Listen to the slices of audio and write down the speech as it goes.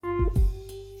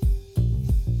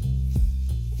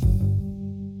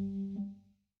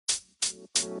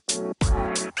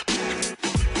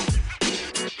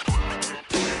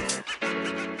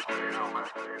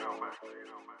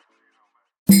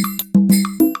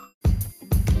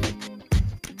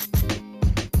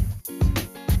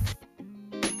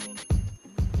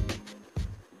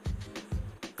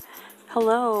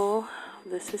Hello,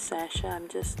 this is Sasha. I'm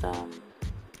just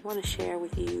want to share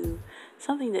with you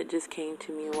something that just came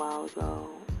to me a while ago.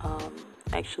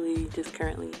 Actually, just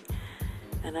currently,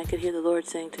 and I could hear the Lord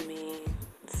saying to me,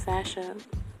 Sasha,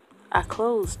 I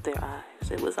closed their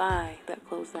eyes. It was I that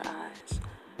closed their eyes,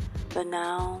 but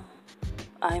now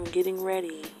I'm getting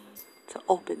ready to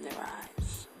open their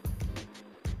eyes.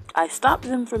 I stopped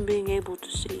them from being able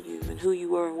to see you and who you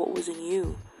were and what was in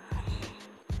you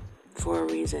for a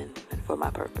reason and for my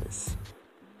purpose.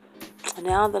 And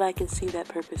now that I can see that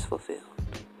purpose fulfilled,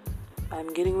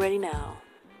 I'm getting ready now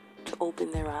to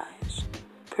open their eyes.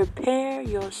 Prepare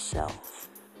yourself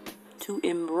to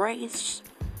embrace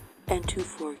and to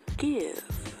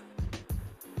forgive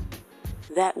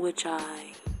that which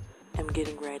I am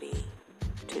getting ready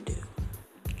to do.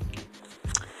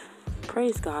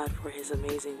 Praise God for His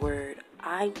amazing word.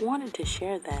 I wanted to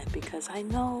share that because I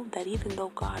know that even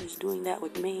though God is doing that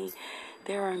with me,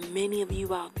 there are many of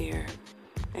you out there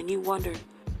and you wonder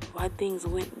why things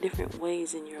went different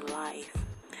ways in your life.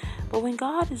 But when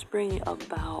God is bringing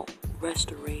about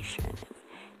restoration,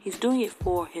 He's doing it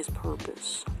for His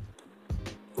purpose.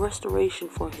 Restoration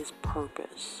for His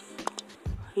purpose.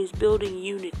 He's building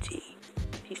unity.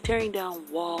 He's tearing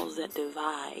down walls that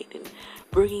divide and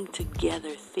bringing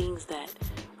together things that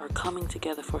are coming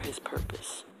together for His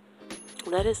purpose.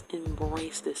 Let us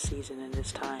embrace this season and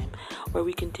this time where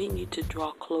we continue to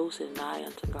draw close and nigh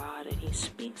unto God, and He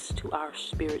speaks to our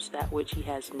spirits that which He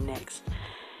has next.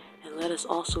 And let us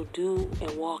also do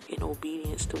and walk in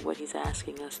obedience to what He's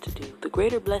asking us to do. The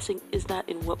greater blessing is not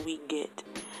in what we get,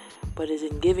 but is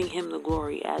in giving Him the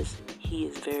glory as He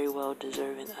is very well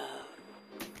deserving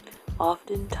of.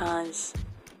 Oftentimes,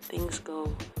 things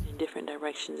go in different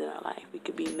directions in our life. We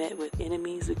could be met with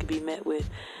enemies. We could be met with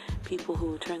people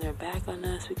who turn their back on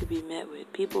us. We could be met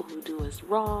with people who do us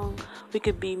wrong. We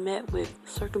could be met with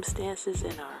circumstances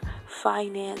in our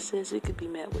finances. We could be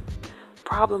met with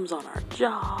problems on our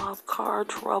job, car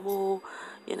trouble,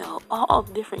 all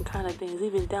different kind of things,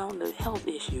 even down to health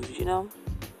issues,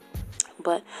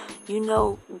 But,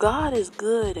 God is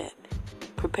good at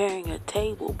preparing a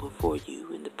table before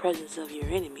you in the presence of your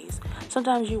enemies.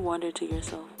 Sometimes you wonder to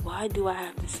yourself, why do I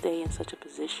have to stay in such a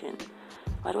position?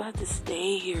 Why do I have to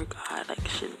stay here, God?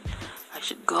 I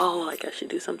should go, I should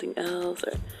do something else.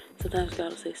 Or sometimes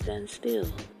God will say, stand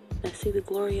still and see the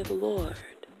glory of the Lord.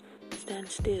 Stand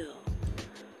still.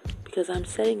 Because I'm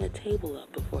setting a table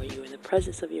up before you in the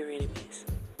presence of your enemies.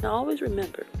 Now always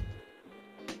remember,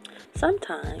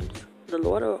 sometimes the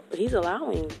Lord, He's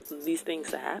allowing these things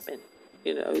to happen.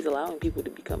 He's allowing people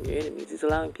to become your enemies. He's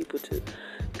allowing people to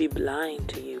be blind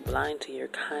to you, blind to your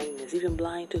kindness, even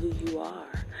blind to who you are.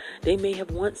 They may have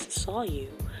once saw you,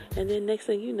 and then next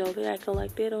thing you know, they're acting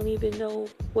like they don't even know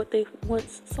what they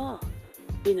once saw.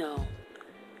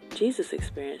 Jesus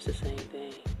experienced the same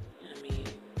thing.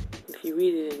 If you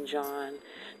read it in John,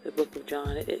 the book of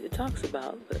John, it talks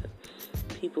about the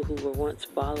people who were once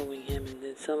following Him, and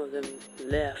then some of them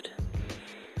left,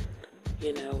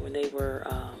 when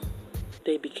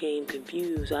they became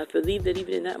confused. I believe that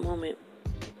even in that moment,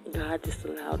 God just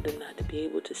allowed them not to be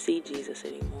able to see Jesus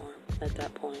anymore at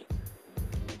that point.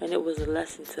 And it was a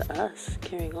lesson to us,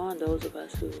 carrying on, those of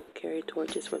us who carry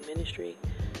torches for ministry,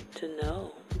 to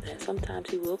know that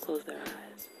sometimes He will close their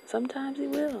eyes. Sometimes He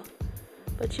will.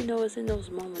 But it's in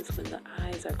those moments when the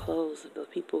eyes are closed of the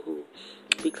people who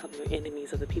become your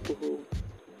enemies, or the people who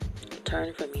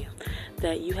turn from you,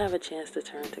 that you have a chance to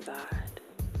turn to God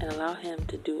and allow Him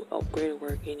to do a greater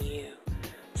work in you.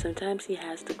 Sometimes He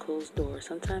has to close doors.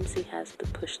 Sometimes He has to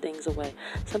push things away.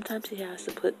 Sometimes He has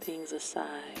to put things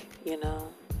aside,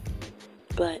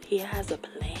 But He has a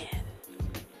plan.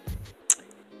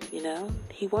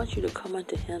 He wants you to come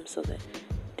unto Him so that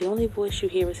the only voice you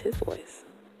hear is His voice.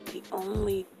 The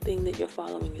only thing that you're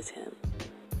following is Him.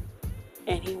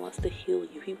 And He wants to heal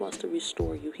you. He wants to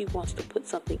restore you. He wants to put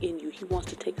something in you. He wants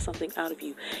to take something out of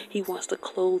you. He wants to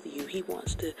clothe you. He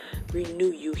wants to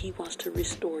renew you. He wants to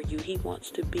restore you. He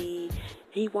wants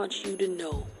you to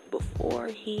know before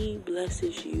He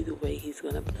blesses you the way He's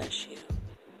going to bless you.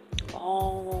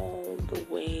 All the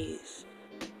ways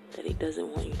that He doesn't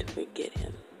want you to forget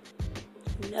Him.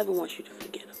 He never wants you to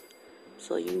forget Him.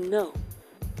 So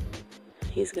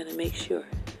He's going to make sure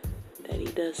that He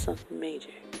does something major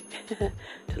to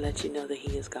let you know that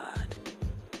He is God.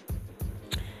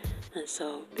 And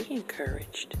so be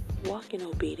encouraged. Walk in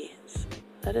obedience.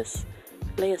 Let us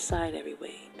lay aside every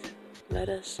weight. Let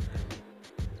us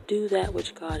do that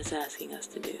which God is asking us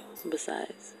to do.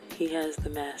 Besides, He has the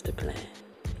master plan.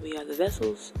 We are the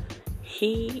vessels.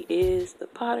 He is the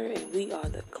potter and we are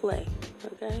the clay.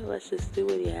 Okay? Let's just do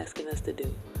what He's asking us to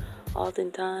do.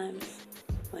 Oftentimes,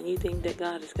 when you think that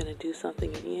God is going to do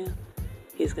something in you,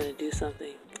 He's going to do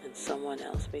something in someone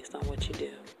else based on what you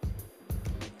do.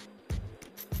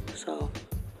 So,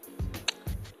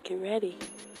 get ready.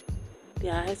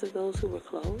 The eyes of those who were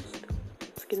closed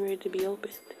is getting ready to be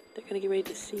opened. They're going to get ready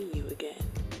to see you again,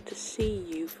 to see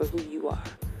you for who you are,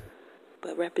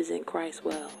 but represent Christ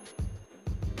well.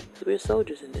 So we're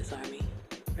soldiers in this army.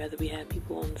 Rather we have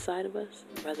people on the side of us,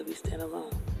 rather we stand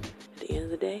alone. At the end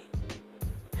of the day,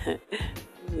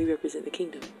 we represent the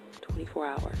kingdom 24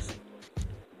 hours.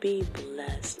 Be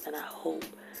blessed, and I hope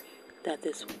that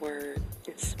this word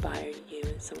inspired you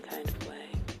in some kind of way.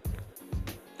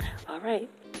 All right.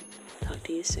 Talk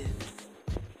to you soon.